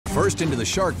First into the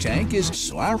Shark Tank is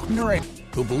Slark Narek,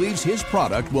 who believes his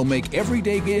product will make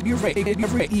everyday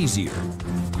easier.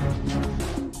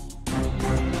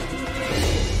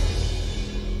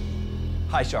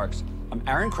 Hi Sharks, I'm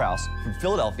Aaron Kraus from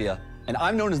Philadelphia, and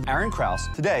I'm known as Aaron Kraus.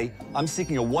 Today, I'm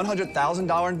seeking a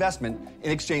 $100,000 investment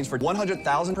in exchange for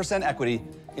 100,000% equity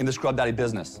in the Scrub Daddy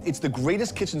business. It's the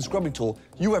greatest kitchen scrubbing tool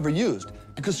you ever used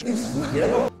because,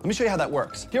 let me show you how that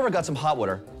works. Here I've got some hot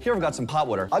water. Here I've got some pot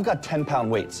water. I've got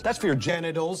 10-pound weights. That's for your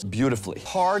genitals. Beautifully.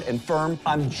 Hard and firm.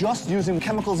 I'm just using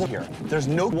chemicals in here. There's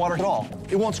no water at all.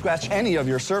 It won't scratch any of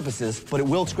your surfaces, but it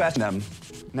will scratch them.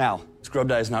 Now, Scrub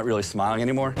Daddy's not really smiling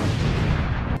anymore.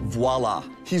 Voila.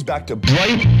 He's back to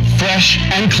bright, fresh,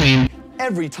 and clean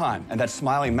every time. And that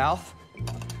smiling mouth,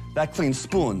 that cleans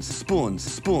spoons, spoons,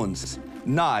 spoons,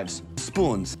 knives,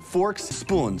 spoons, forks,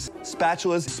 spoons,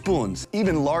 spatulas, spoons,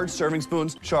 even large serving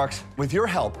spoons. Sharks, with your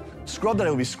help, Scrub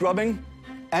Daddy will be scrubbing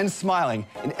and smiling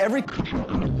in every...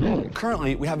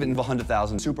 Currently, we have it in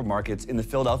 100,000 supermarkets in the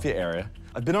Philadelphia area.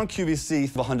 I've been on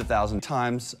QVC 100,000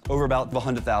 times over about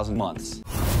 100,000 months.